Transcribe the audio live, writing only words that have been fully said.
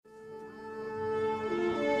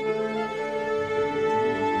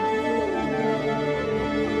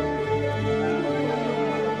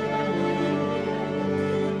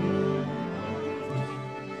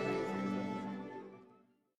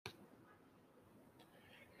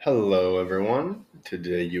Hello, everyone.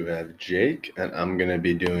 Today you have Jake, and I'm going to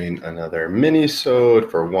be doing another mini-sode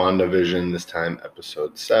for WandaVision, this time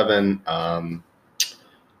episode 7.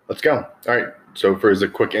 Let's go. All right, so for as a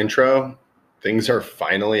quick intro, things are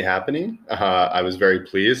finally happening. I was very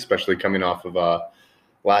pleased, especially coming off of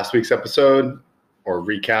last week's episode or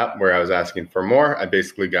recap where I was asking for more. I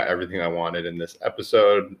basically got everything I wanted in this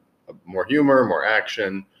episode: more humor, more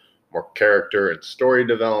action, more character and story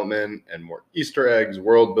development, and more Easter eggs,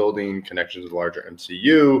 world building, connections with the larger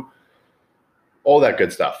MCU, all that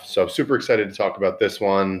good stuff. So I'm super excited to talk about this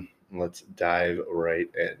one. Let's dive right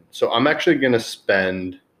in. So I'm actually going to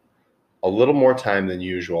spend a little more time than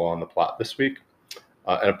usual on the plot this week.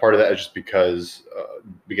 And a part of that is just because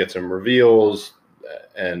we get some reveals,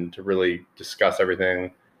 and to really discuss everything,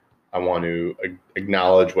 I want to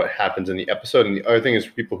acknowledge what happens in the episode. And the other thing is,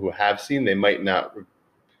 for people who have seen, they might not,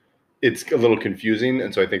 it's a little confusing.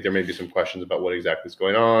 And so I think there may be some questions about what exactly is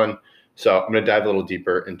going on. So I'm going to dive a little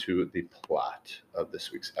deeper into the plot of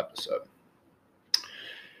this week's episode.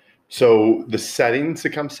 So the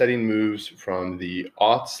sitcom setting moves from the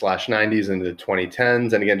aughts/90s into the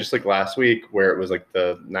 2010s. And again, just like last week, where it was like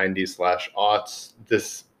the 90s/aughts,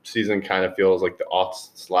 this season kind of feels like the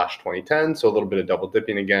aughts/2010s. So a little bit of double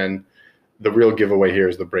dipping again. The real giveaway here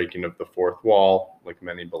is the breaking of the fourth wall, like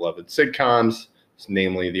many beloved sitcoms,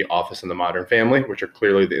 namely The Office and The Modern Family, which are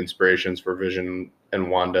clearly the inspirations for Vision and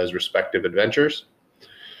Wanda's respective adventures.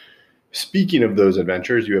 Speaking of those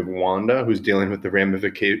adventures, you have Wanda, who's dealing with the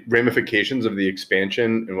ramifications of the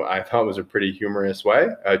expansion in what I thought was a pretty humorous way,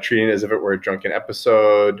 treating it as if it were a drunken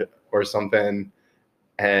episode or something.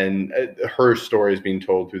 And her story is being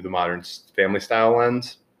told through the Modern Family style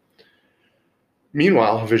lens.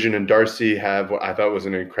 Meanwhile, Vision and Darcy have what I thought was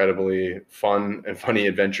an incredibly fun and funny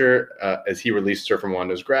adventure as he released her from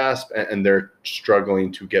Wanda's grasp, and they're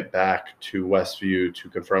struggling to get back to Westview to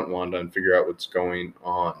confront Wanda and figure out what's going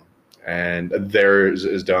on. And theirs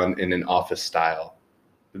is done in an Office style.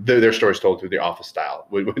 Their story is told through the Office style,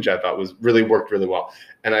 which I thought worked really well.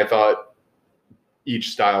 And I thought each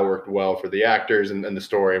style worked well for the actors and the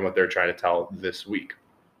story and what they're trying to tell this week.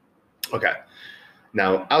 Okay.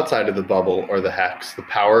 Now, outside of the bubble or the hex, the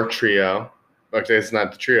power trio, actually, it's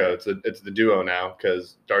not the trio, it's the duo now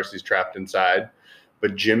because Darcy's trapped inside.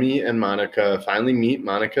 But Jimmy and Monica finally meet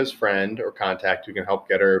Monica's friend or contact who can help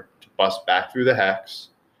get her to bust back through the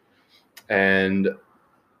hex. And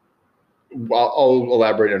I'll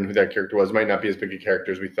elaborate on who that character was. It might not be as big a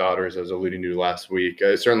character as we thought, or as I was alluding to last week.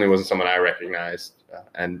 It certainly wasn't someone I recognized,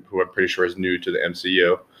 and who I'm pretty sure is new to the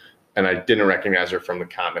MCU. And I didn't recognize her from the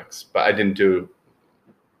comics, but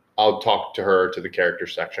I'll talk to her to the character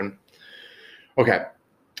section. Okay.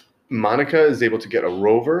 Monica is able to get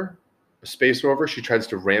a space rover. She tries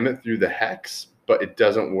to ram it through the hex, but it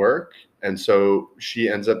doesn't work. And so she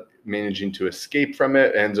ends up managing to escape from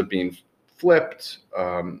it. It ends up being flipped.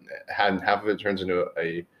 Half of it turns into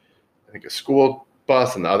I think a school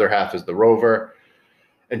bus, and the other half is the rover.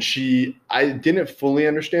 And I didn't fully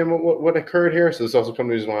understand what occurred here. So this also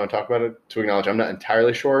comes to me, want to talk about it, to acknowledge I'm not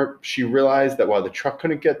entirely sure. She realized that while the truck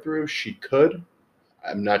couldn't get through, she could.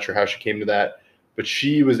 I'm not sure how she came to that, but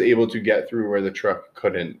she was able to get through where the truck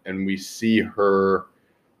couldn't. And we see her,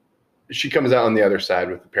 she comes out on the other side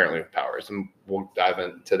with powers. And we'll dive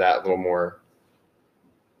into that a little more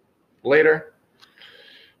later.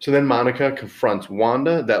 So then Monica confronts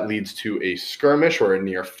Wanda. That leads to a skirmish or a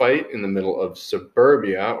near fight in the middle of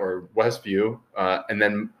suburbia or Westview. And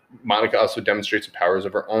then Monica also demonstrates the powers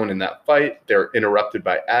of her own in that fight. They're interrupted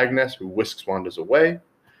by Agnes, who whisks Wanda's away.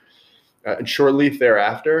 And shortly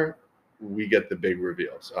thereafter, we get the big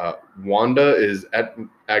reveals. Wanda is at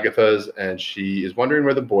Agatha's, and she is wondering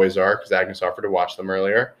where the boys are because Agnes offered to watch them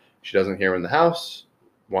earlier. She doesn't hear them in the house.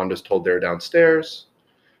 Wanda's told they're downstairs.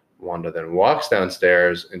 Wanda then walks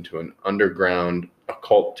downstairs into an underground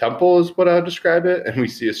occult temple, is what I would describe it. And we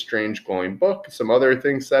see a strange glowing book, some other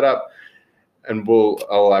things set up. And I'll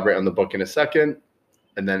elaborate on the book in a second.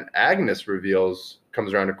 And then Agnes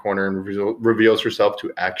comes around a corner and reveals herself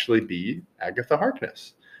to actually be Agatha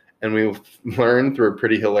Harkness. And we learn through a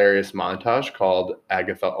pretty hilarious montage called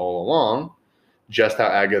Agatha All Along, just how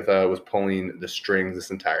Agatha was pulling the strings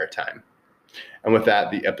this entire time. And with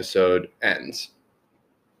that, the episode ends.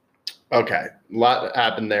 Okay, a lot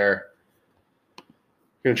happened there. I'm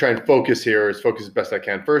going to try and focus as best I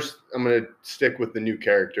can. First, I'm going to stick with the new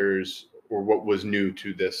characters, or what was new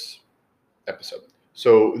to this episode.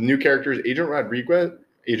 So, new characters, Agent Rodriguez.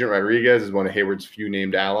 Agent Rodriguez is one of Hayward's few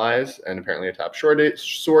named allies, and apparently a top sword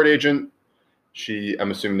agent. She,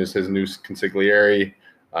 I'm assuming, is his new consigliere.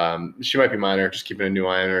 She might be minor, just keeping a new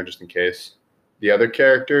eye on her just in case. The other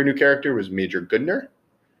new character was Major Goodner.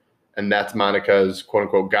 and that's Monica's quote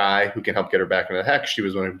unquote guy who can help get her back into the hex. She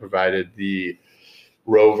was the one who provided the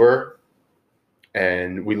rover,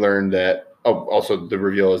 and we learned that. Oh, also the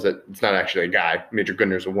reveal is that it's not actually a guy. Major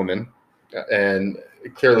Gunner's a woman, and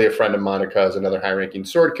clearly a friend of Monica is another high-ranking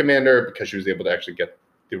sword commander because she was able to actually get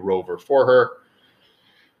the rover for her.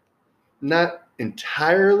 Not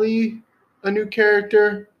entirely a new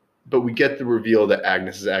character, but we get the reveal that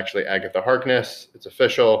Agnes is actually Agatha Harkness. It's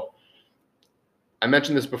official. I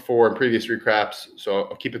mentioned this before in previous recaps, so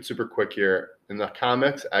I'll keep it super quick here. In the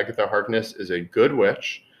comics, Agatha Harkness is a good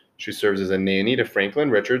witch. She serves as a nanny to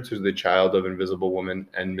Franklin Richards, who's the child of Invisible Woman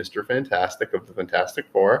and Mr. Fantastic of the Fantastic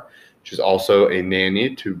Four. She's also a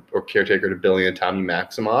nanny or caretaker to Billy and Tommy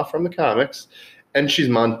Maximoff from the comics. And she's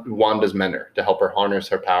Wanda's mentor to help her harness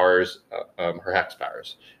her powers, her hex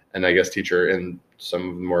powers, and I guess teach her in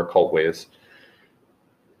some more occult ways.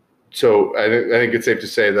 So I think it's safe to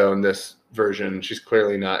say, though, in this version, she's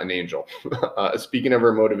clearly not an angel. Speaking of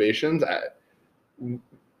her motivations,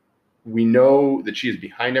 we know that she is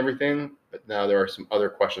behind everything, but now there are some other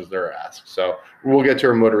questions that are asked. So we'll get to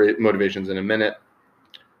her motivations in a minute.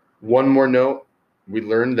 One more note, we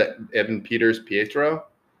learned that Evan Peters' Pietro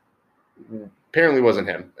apparently wasn't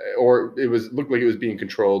him, or looked like it was being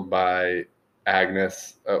controlled by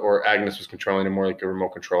Agnes, or Agnes was controlling him more like a remote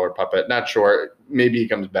controller puppet. Not sure. Maybe he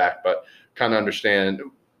comes back, but kind of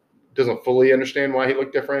doesn't fully understand why he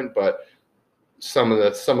looked different, but some of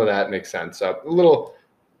that makes sense.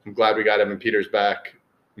 I'm glad we got Evan Peters back.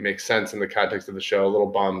 It makes sense in the context of the show. A little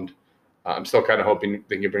bummed. I'm still kind of hoping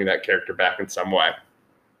they can bring that character back in some way.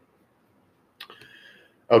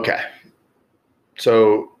 Okay.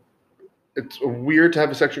 So it's weird to have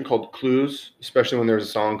a section called Clues, especially when there's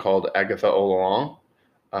a song called Agatha All Along.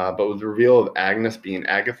 But with the reveal of Agnes being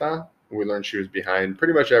Agatha, we learned she was behind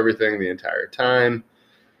pretty much everything the entire time.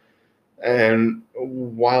 And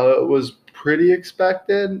while it was pretty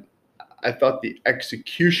expected, I thought the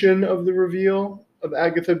execution of the reveal of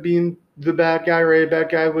Agatha being the bad guy or a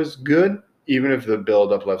bad guy was good, even if the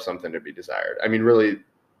build-up left something to be desired. I mean, really,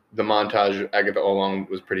 the montage of Agatha all along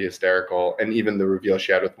was pretty hysterical, and even the reveal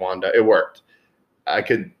she had with Wanda, it worked. I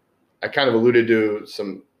kind of alluded to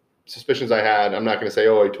some suspicions I had. I'm not going to say,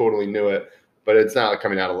 I totally knew it, but it's not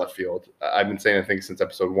coming out of left field. I've been saying, I think, since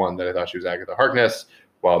episode 1 that I thought she was Agatha Harkness.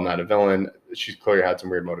 While not a villain, she's clearly had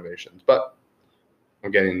some weird motivations, but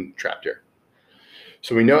I'm getting trapped here.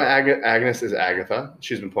 So we know Agnes is Agatha.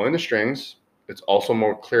 She's been pulling the strings. It's also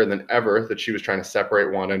more clear than ever that she was trying to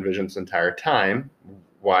separate Wanda and Vision this entire time.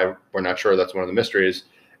 Why, we're not sure. That's one of the mysteries.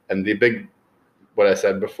 And what I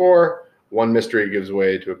said before, one mystery gives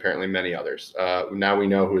way to apparently many others. Now we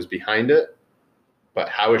know who is behind it, but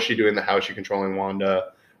how is she doing that? How is she controlling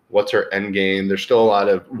Wanda? What's her end game? There's still a lot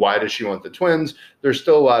of, why does she want the twins? There's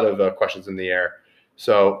still a lot of questions in the air.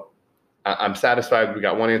 So I'm satisfied we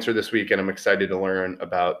got one answer this week, and I'm excited to learn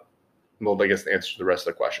about, I guess, the answer to the rest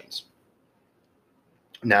of the questions.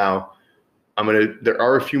 Now, there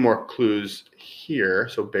are a few more clues here,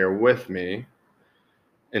 so bear with me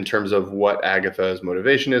in terms of what Agatha's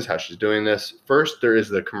motivation is, how she's doing this. First, there is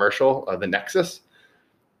the commercial, the Nexus.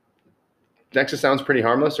 Nexus sounds pretty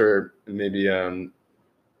harmless, or maybe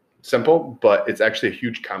simple, but it's actually a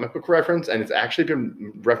huge comic book reference, and it's actually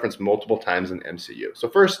been referenced multiple times in the MCU. So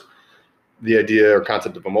first, the idea or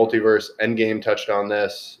concept of a multiverse. Endgame touched on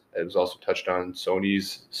this. It was also touched on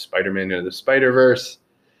Sony's Spider-Man Into the Spider-Verse.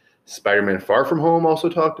 Spider-Man Far From Home also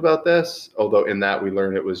talked about this, although in that we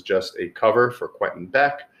learned it was just a cover for Quentin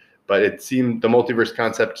Beck. But it seemed the multiverse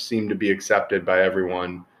concept seemed to be accepted by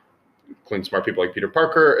everyone, including smart people like Peter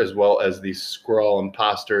Parker, as well as the Skrull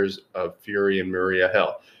imposters of Fury and Maria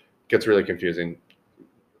Hill. It gets really confusing.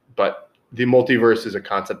 But the multiverse is a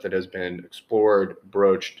concept that has been explored,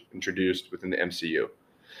 broached, introduced within the MCU.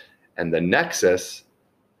 And the Nexus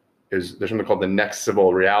there's something called the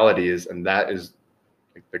Nexible Realities, and that is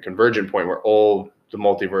the convergent point where all the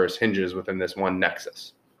multiverse hinges within this one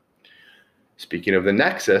nexus. Speaking of the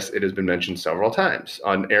Nexus, it has been mentioned several times.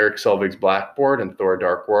 On Eric Selvig's Blackboard in Thor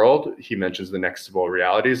Dark World, he mentions the Nexible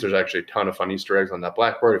Realities. There's actually a ton of fun Easter eggs on that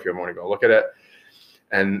Blackboard if you ever want to go look at it.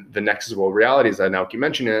 And the Nexible Realities, I now keep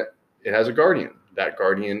mentioning it, it has a guardian. That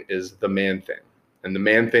guardian is the Man-Thing. And the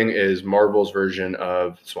Man-Thing is Marvel's version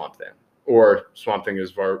of Swamp Thing. Or Swamp Thing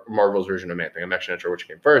is Marvel's version of Man-Thing. I'm actually not sure which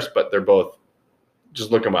came first, but they're both,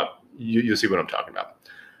 just look them up. You'll see what I'm talking about.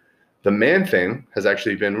 The Man-Thing has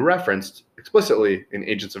actually been referenced explicitly in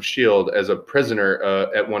Agents of S.H.I.E.L.D. as a prisoner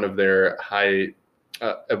at one of their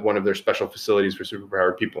special facilities for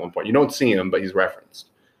superpowered people at one point. You don't see him, but he's referenced.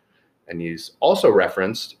 And he's also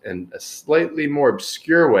referenced in a slightly more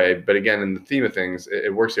obscure way, but again, in the theme of things,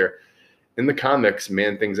 it works here, In the comics,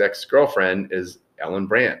 Man-Thing's ex-girlfriend is Ellen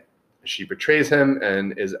Brandt. She betrays him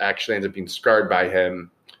and actually ends up being scarred by him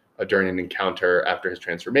during an encounter after his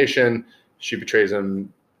transformation. She betrays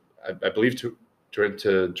him, I believe, to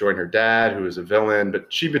join her dad, who is a villain,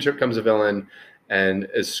 but she becomes a villain and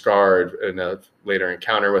is scarred in a later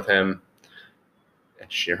encounter with him.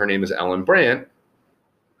 And her name is Ellen Brandt.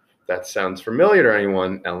 That sounds familiar to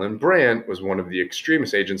anyone. Ellen Brandt was one of the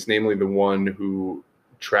Extremis agents, namely the one who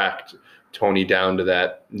tracked Tony down to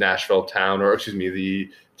that Nashville town, or excuse me, the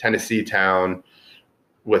Tennessee town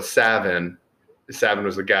with Savin. Savin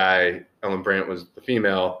was the guy, Ellen Brandt was the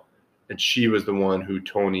female, and she was the one who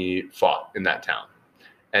Tony fought in that town.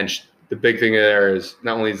 And the big thing there is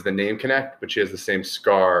not only does the name connect, but she has the same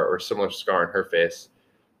scar or similar scar in her face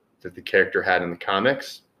that the character had in the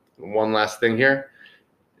comics. One last thing here.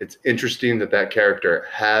 It's interesting that character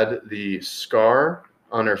had the scar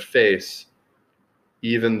on her face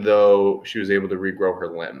even though she was able to regrow her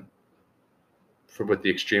limb with the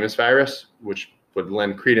Extremis virus, which would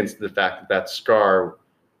lend credence to the fact that scar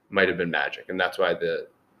might have been magic, and that's why the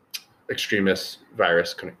Extremis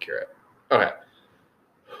virus couldn't cure it. Okay.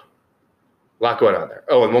 A lot going on there.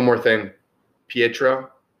 Oh, and one more thing.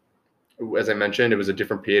 Pietro, as I mentioned, it was a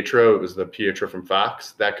different Pietro. It was the Pietro from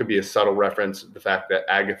Fox. That could be a subtle reference to the fact that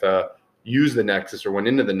Agatha used the Nexus or went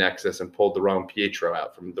into the Nexus and pulled the wrong Pietro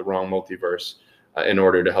out from the wrong multiverse in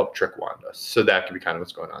order to help trick Wanda. So that could be kind of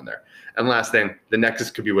what's going on there. And last thing, the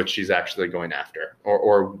Nexus could be what she's actually going after,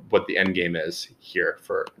 or what the end game is here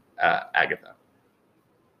for Agatha.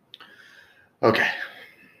 Okay.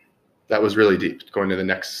 That was really deep, going to the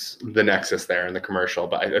Nexus there in the commercial,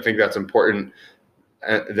 but I think that's important.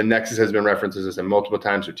 The Nexus has been referenced as in multiple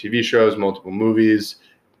times with TV shows, multiple movies.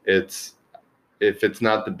 If it's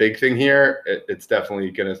not the big thing here, it's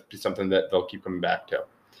definitely going to be something that they'll keep coming back to.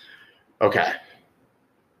 Okay.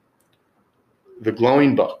 The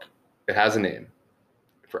Glowing Book. It has a name.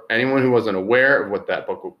 For anyone who wasn't aware of what that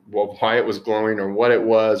book, why it was glowing or what it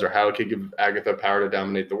was or how it could give Agatha power to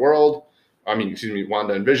dominate the world,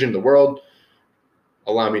 Wanda and Vision, the world,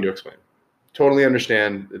 allow me to explain. Totally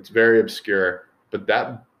understand. It's very obscure, but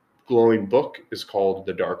that glowing book is called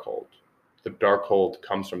the Darkhold. The Darkhold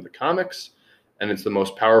comes from the comics, and it's the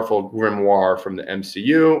most powerful grimoire from the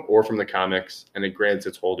MCU or from the comics, and it grants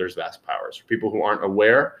its holders vast powers. For people who aren't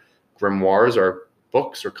aware, grimoires are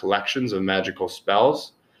books or collections of magical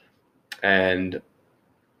spells, and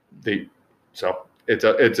so it's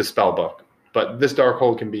a spell book. But this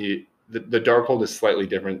Darkhold can be the Darkhold is slightly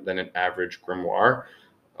different than an average grimoire.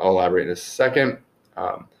 I'll elaborate in a second.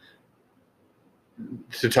 To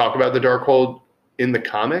talk about the Darkhold in the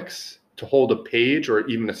comics, to hold a page or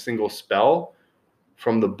even a single spell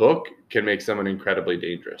from the book can make someone incredibly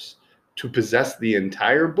dangerous. To possess the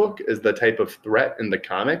entire book is the type of threat in the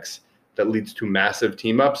comics that leads to massive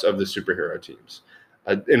team-ups of the superhero teams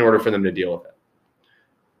in order for them to deal with it.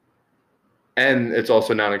 And it's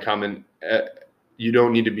also not uncommon. You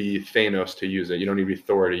don't need to be Thanos to use it. You don't need to be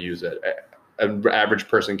Thor to use it. An average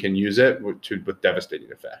person can use it with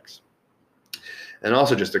devastating effects. And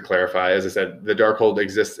also, just to clarify, as I said, the Darkhold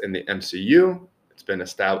exists in the MCU. It's been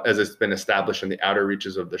established in the outer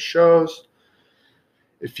reaches of the shows.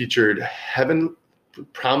 It featured Heaven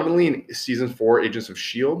prominently in season 4, Agents of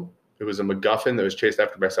S.H.I.E.L.D. It was a MacGuffin that was chased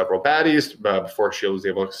after by several baddies before S.H.I.E.L.D. was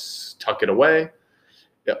able to tuck it away.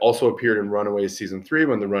 It also appeared in Runaways season 3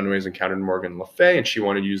 when the Runaways encountered Morgan Le Fay, and she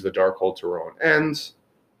wanted to use the Darkhold to her own ends.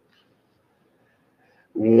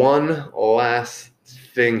 One last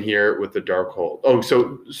thing here with the Darkhold. Oh,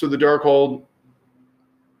 so the Darkhold,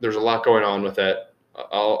 there's a lot going on with it.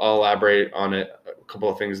 I'll elaborate on it. A couple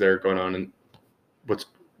of things there going on and what's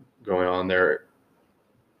going on there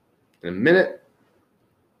in a minute.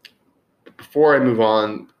 But before I move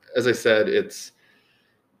on, as I said, it's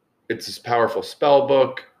this powerful spell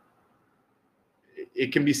book.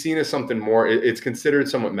 It can be seen as something more. It's considered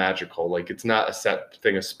somewhat magical. Like, it's not a set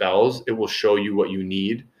thing of spells. It will show you what you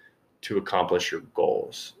need to accomplish your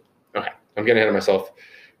goals. Okay, I'm getting ahead of myself.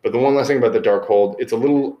 But the one last thing about the Darkhold, it's a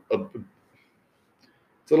little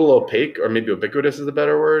opaque, or maybe ubiquitous is a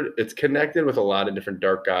better word. It's connected with a lot of different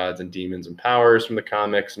dark gods and demons and powers from the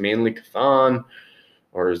comics, mainly Chthon,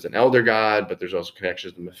 or as an elder god, but there's also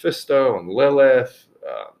connections to Mephisto and Lilith.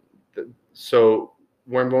 So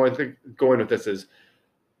where I'm going with this is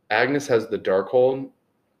Agnes has the Darkhold,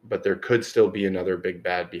 but there could still be another big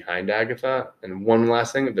bad behind Agatha. And one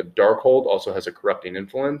last thing, the Darkhold also has a corrupting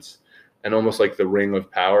influence, and almost like the Ring of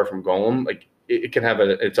Power from Golem, like it can have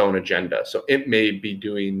its own agenda. So it may be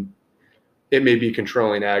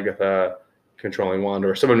controlling Agatha, controlling Wanda,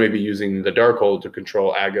 or someone may be using the Darkhold to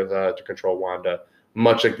control Agatha, to control Wanda,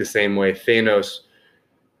 much like the same way Thanos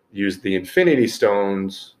used the Infinity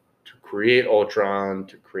Stones to create Ultron,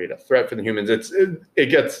 to create a threat for the humans. It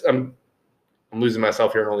gets I'm losing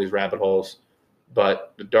myself here in all these rabbit holes,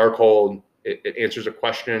 but the Darkhold, it answers a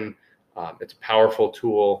question. It's a powerful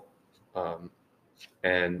tool,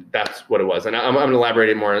 and that's what it was. And I'm going to elaborate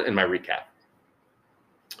it more in my recap.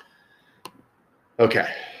 Okay,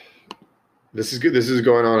 this is good. This is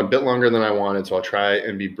going on a bit longer than I wanted, so I'll try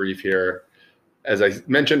and be brief here. As I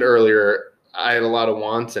mentioned earlier, I had a lot of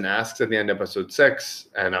wants and asks at the end of episode 6,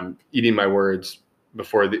 and I'm eating my words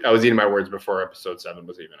I was eating my words before episode 7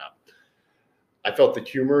 was even up. I felt the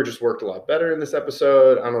humor just worked a lot better in this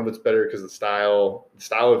episode. I don't know if it's better because the style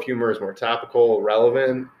of humor is more topical,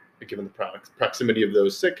 relevant, given the proximity of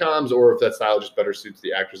those sitcoms, or if that style just better suits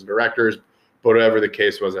the actors and directors. But whatever the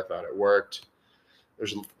case was, I thought it worked.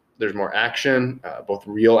 There's more action, both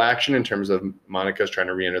real action in terms of Monica's trying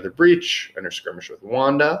to re-enter the breach and her skirmish with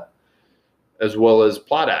Wanda, as well as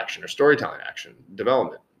plot action or storytelling action,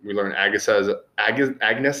 development. We learn Agnes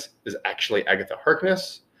is actually Agatha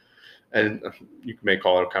Harkness, and you may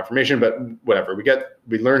call it a confirmation, but whatever.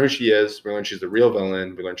 We learn who she is. We learn she's the real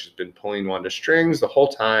villain. We learn she's been pulling Wanda's strings the whole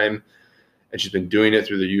time, and she's been doing it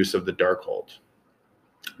through the use of the Darkhold.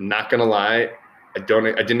 I'm not gonna lie, I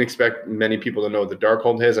didn't expect many people to know what the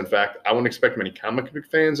Darkhold is. In fact, I wouldn't expect many comic book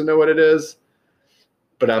fans to know what it is.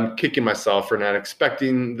 But I'm kicking myself for not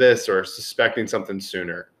expecting this or suspecting something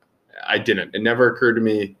sooner. I didn't. It never occurred to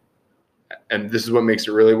me, and this is what makes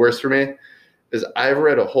it really worse for me, is I've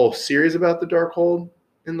read a whole series about the Darkhold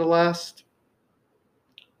in the last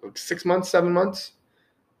 6 months, 7 months.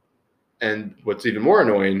 And what's even more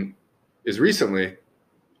annoying is recently,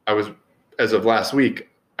 as of last week,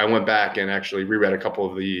 I went back and actually reread a couple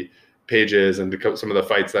of the pages and some of the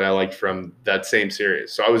fights that I liked from that same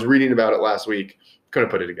series. So I was reading about it last week, couldn't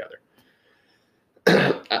put it together.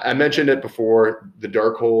 I mentioned it before. The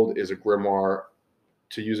Darkhold is a grimoire.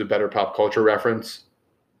 To use a better pop culture reference,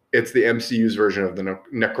 it's the MCU's version of the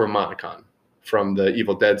Necromonicon from the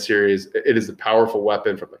Evil Dead series. It is a powerful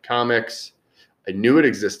weapon from the comics. I knew it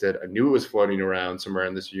existed. I knew it was floating around somewhere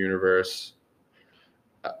in this universe.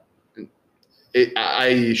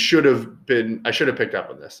 I should have picked up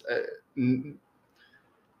on this.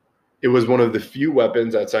 It was one of the few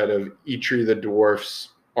weapons outside of Eitri the Dwarf's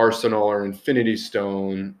arsenal or Infinity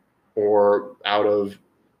Stone, or out of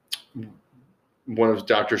one of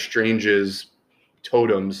Doctor Strange's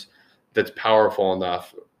totems that's powerful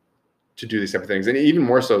enough to do these type of things. And even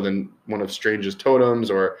more so than one of Strange's totems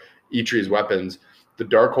or Eitri's weapons, the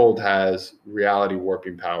Darkhold has reality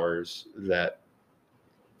warping powers that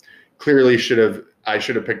clearly I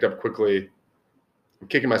should have picked up quickly. I'm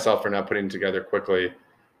kicking myself for not putting it together quickly.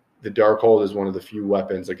 The Darkhold is one of the few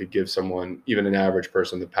weapons that could give someone, even an average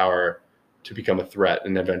person, the power to become a threat,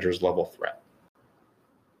 an Avengers level threat.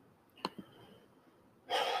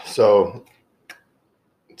 So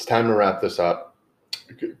it's time to wrap this up.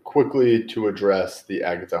 Quickly to address the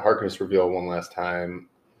Agatha Harkness reveal one last time.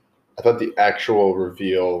 I thought the actual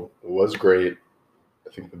reveal was great.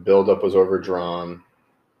 I think the buildup was overdrawn.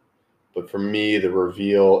 But for me, the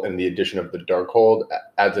reveal and the addition of the Darkhold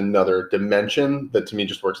adds another dimension that to me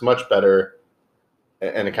just works much better,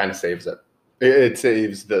 and it kind of saves it. It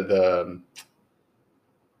saves the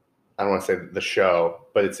I don't want to say the show,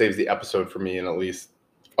 but it saves the episode for me, and at least,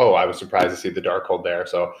 I was surprised to see the Darkhold there.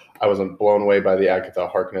 So I wasn't blown away by the Agatha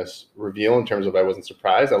Harkness reveal in terms of I wasn't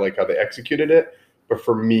surprised. I like how they executed it. But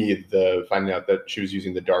for me, the finding out that she was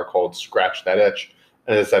using the Darkhold scratched that itch.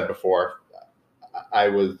 And as I said before,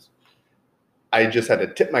 I just had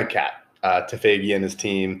to tip my cap to Feige and his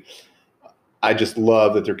team. I just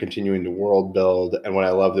love that they're continuing to world build. And what I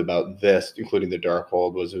loved about this, including the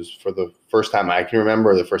Darkhold, was it was for the first time I can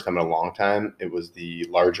remember, the first time in a long time, it was the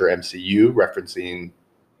larger MCU referencing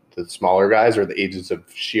the smaller guys or the Agents of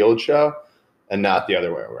S.H.I.E.L.D. show, and not the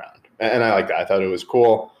other way around. And I like that. I thought it was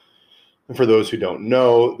cool. And for those who don't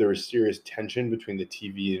know, there was serious tension between the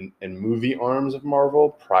TV and movie arms of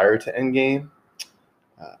Marvel prior to Endgame.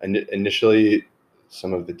 Initially,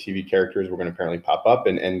 some of the TV characters were going to apparently pop up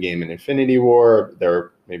in Endgame and Infinity War. There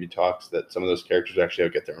were maybe talks that some of those characters actually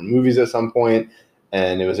would get their own movies at some point.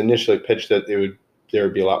 And it was initially pitched that there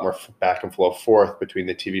would be a lot more back and forth between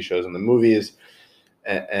the TV shows and the movies.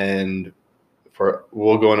 And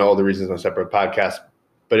we'll go into all the reasons on a separate podcast,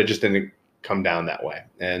 but it just didn't come down that way.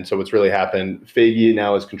 And so what's really happened, Feige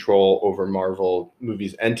now has control over Marvel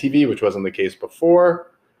movies and TV, which wasn't the case before.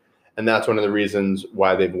 And that's one of the reasons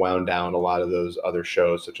why they've wound down a lot of those other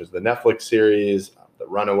shows, such as the Netflix series, The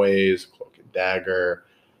Runaways, Cloak and Dagger,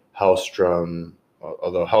 Hellstrom,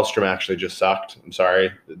 although Hellstrom actually just sucked. I'm sorry.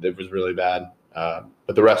 It was really bad.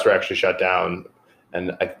 But the rest are actually shut down,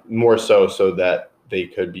 and more so that they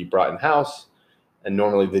could be brought in house. And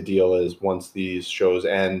normally the deal is once these shows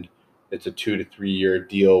end, it's a 2 to 3 year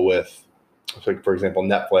deal with, like for example,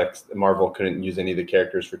 Netflix. Marvel couldn't use any of the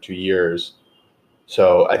characters for 2 years.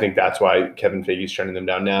 So I think that's why Kevin Feige's shutting them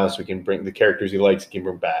down now, so he can bring the characters he likes, he can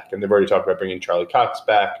bring back. And they've already talked about bringing Charlie Cox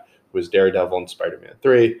back, who was Daredevil in Spider-Man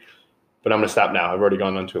 3. But I'm going to stop now. I've already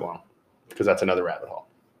gone on too long because that's another rabbit hole.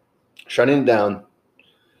 Shutting it down.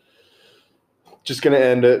 Just going to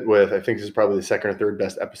end it with, I think this is probably the second or third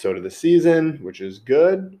best episode of the season, which is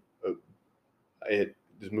good. It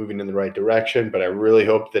is moving in the right direction, but I really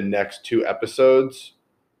hope the next 2 episodes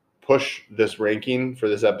push this ranking for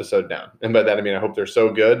this episode down. And by that, I mean, I hope they're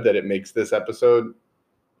so good that it makes this episode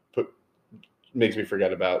makes me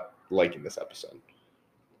forget about liking this episode.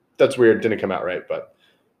 That's weird. Didn't come out right, but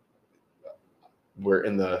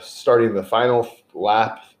we're starting the final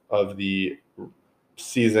lap of the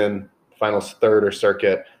season, final third or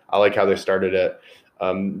circuit. I like how they started it.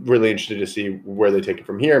 Really interested to see where they take it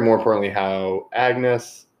from here. More importantly, how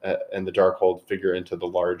Agnes and the Darkhold figure into the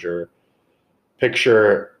larger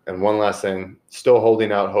picture. And one last thing, still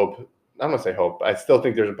holding out hope. I'm going to say hope. I still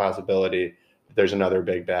think there's a possibility that there's another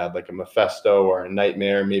big bad, like a Mephisto or a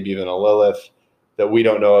Nightmare, maybe even a Lilith that we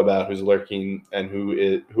don't know about, who's lurking and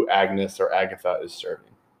who Agnes or Agatha is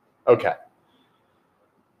serving. Okay.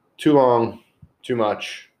 Too long, too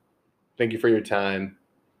much. Thank you for your time.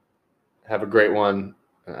 Have a great one,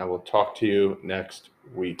 and I will talk to you next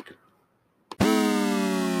week.